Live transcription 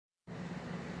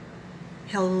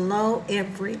Hello,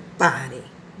 everybody.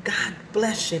 God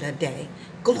bless you today.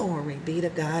 Glory be to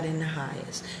God in the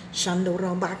highest.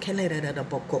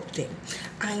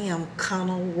 I am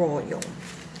Colonel Royal.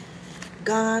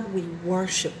 God, we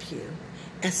worship you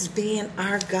as being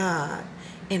our God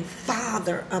and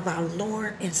Father of our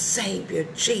Lord and Savior,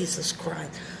 Jesus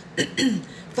Christ.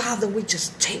 Father, we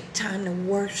just take time to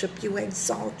worship you,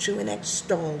 exalt you, and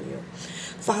extol you.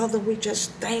 Father, we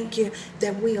just thank you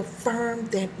that we affirm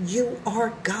that you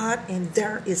are God and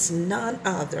there is none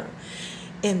other,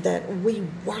 and that we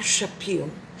worship you.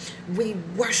 We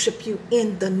worship you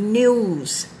in the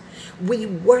news. We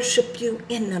worship you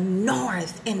in the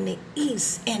north, in the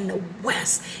east, in the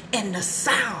west, in the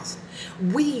south.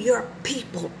 We, your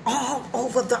people, all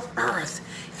over the earth,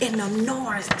 in the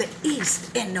north, the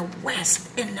east, in the west,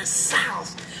 in the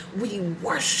south. We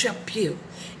worship you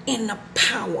in the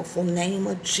powerful name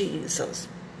of Jesus.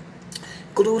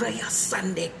 Gloria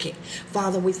Sandeke.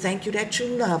 Father, we thank you that you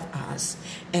love us,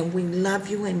 and we love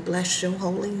you and bless your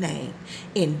holy name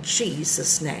in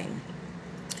Jesus' name.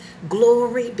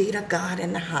 Glory be to God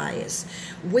in the highest.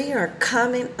 We are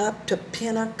coming up to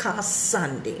Pentecost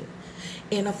Sunday.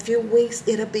 In a few weeks,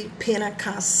 it'll be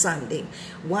Pentecost Sunday,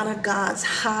 one of God's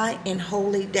high and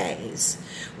holy days.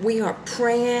 We are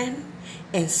praying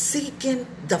and seeking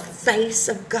the face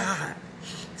of God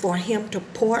for him to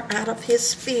pour out of his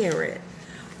spirit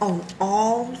on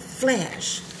all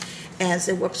flesh, as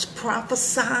it was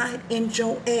prophesied in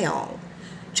Joel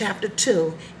chapter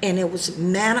 2, and it was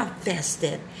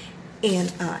manifested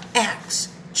in Acts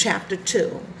chapter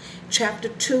 2. Chapter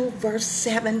 2, verse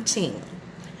 17.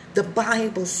 The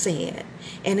Bible said,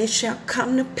 "And it shall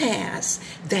come to pass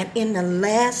that in the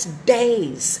last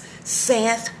days,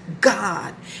 saith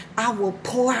God, I will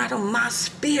pour out of my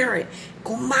spirit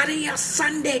kumaria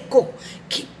sandeko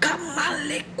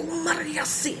kikamale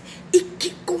kumariasi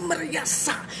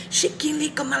ikikumariasa shikili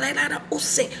kamalera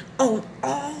use on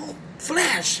all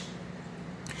flesh,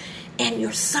 and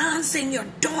your sons and your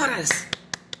daughters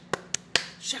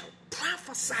shall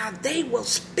prophesy. They will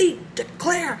speak,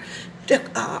 declare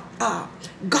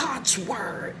God's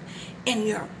word, and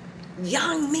your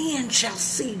young men shall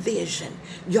see vision.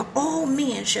 Your old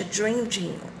men shall dream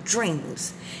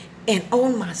dreams. And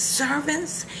on my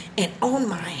servants and on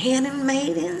my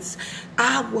handmaidens,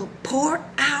 I will pour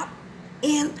out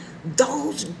in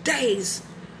those days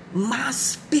my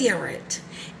spirit,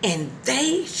 and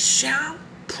they shall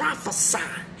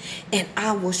prophesy. And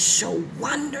I will show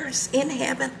wonders in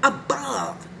heaven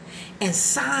above, and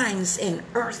signs in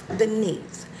earth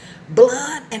beneath,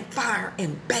 blood and fire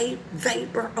and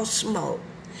vapor of smoke."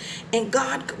 And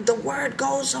God, the word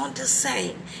goes on to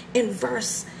say in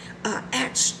verse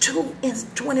Acts 2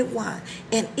 and 21,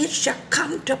 "And it shall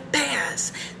come to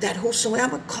pass that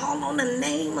whosoever call on the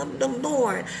name of the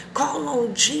Lord, call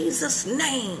on Jesus'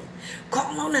 name,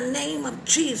 call on the name of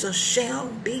Jesus, shall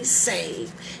be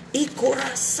saved."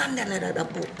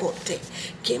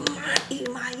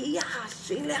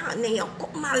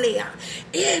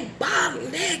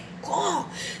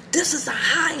 This is a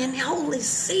high and holy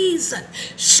season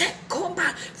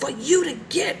for you to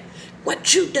get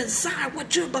what you desire,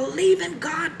 what you believe in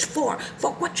God for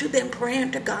what you've been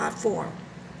praying to God for.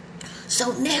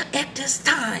 So now at this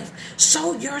time,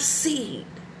 sow your seed.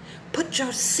 Put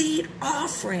your seed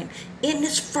offering in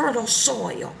this fertile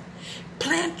soil.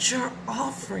 Plant your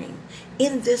offering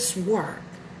in this work.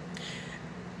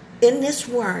 In this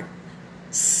work,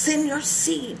 send your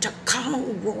seed to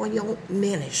Colonel Royal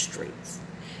Ministries,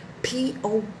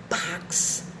 P.O.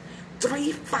 Box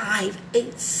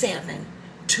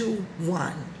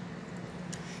 358721,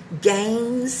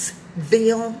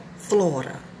 Gainesville,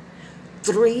 Florida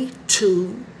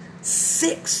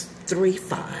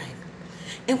 32635.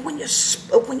 And when you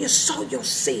sow your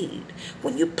seed,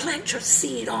 when you plant your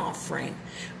seed offering,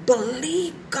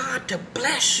 believe God to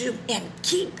bless you and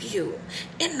keep you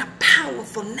in the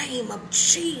powerful name of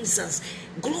Jesus.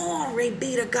 Glory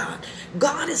be to God.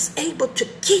 God is able to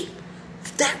keep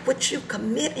that which you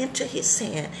commit into his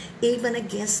hand, even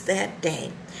against that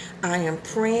day. I am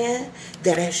praying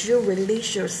that as you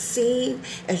release your seed,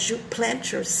 as you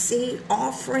plant your seed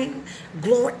offering,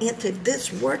 glory into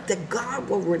this work, that God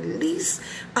will release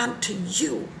unto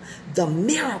you the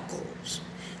miracles,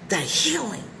 the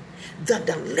healing, the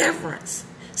deliverance,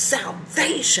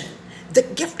 salvation, the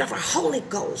gift of the Holy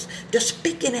Ghost, the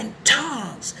speaking in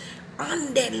tongues.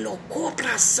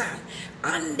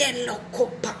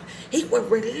 He will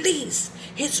release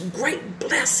his great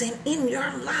blessing in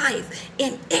your life,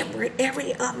 in every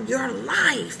area of your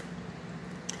life.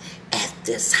 At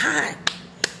this high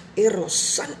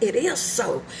It is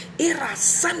so.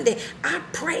 Sunday. I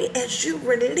pray as you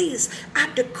release, I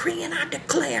decree and I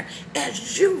declare,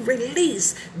 as you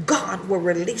release, God will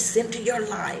release into your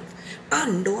life.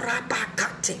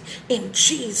 In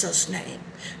Jesus' name.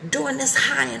 During this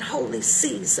high and holy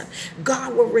season,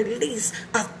 God will release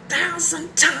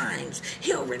 1,000 times.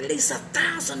 He'll release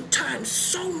 1,000 times,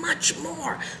 so much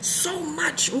more, so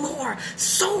much more,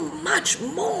 so much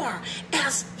more,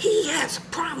 as He has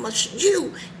promised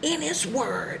you in His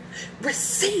word.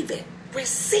 Receive it.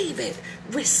 Receive it,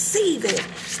 receive it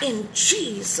in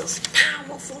Jesus'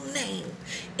 powerful name.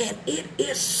 And it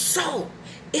is so.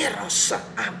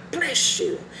 I bless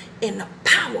you in the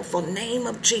powerful name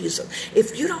of Jesus.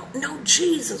 If you don't know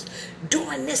Jesus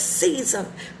during this season,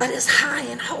 of this high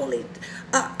and holy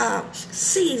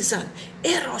season,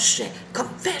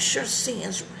 confess your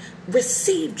sins.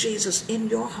 Receive Jesus in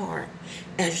your heart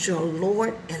as your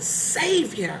Lord and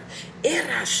Savior. And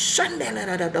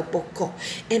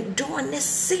during this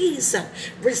season,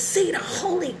 receive the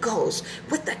Holy Ghost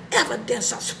with the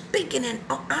evidence of speaking in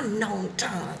unknown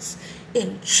tongues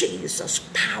in Jesus'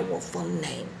 powerful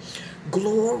name.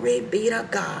 Glory be to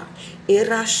God.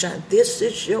 This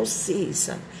is your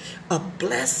season. A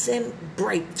blessing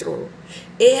breakthrough.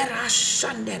 If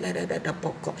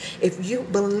you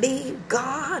believe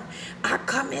God, I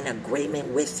come in agreement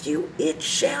with you. It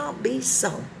shall be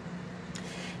so.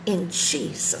 In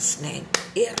Jesus' name.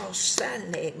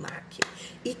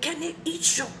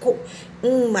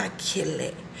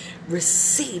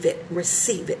 Receive it,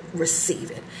 receive it,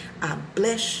 receive it. I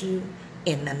bless you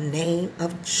in the name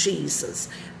of Jesus.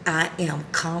 I am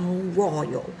Connell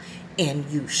Royal, and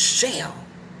you shall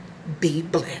be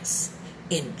blessed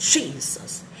in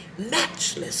Jesus'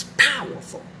 matchless,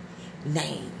 powerful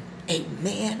name.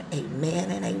 Amen,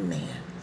 amen, and amen.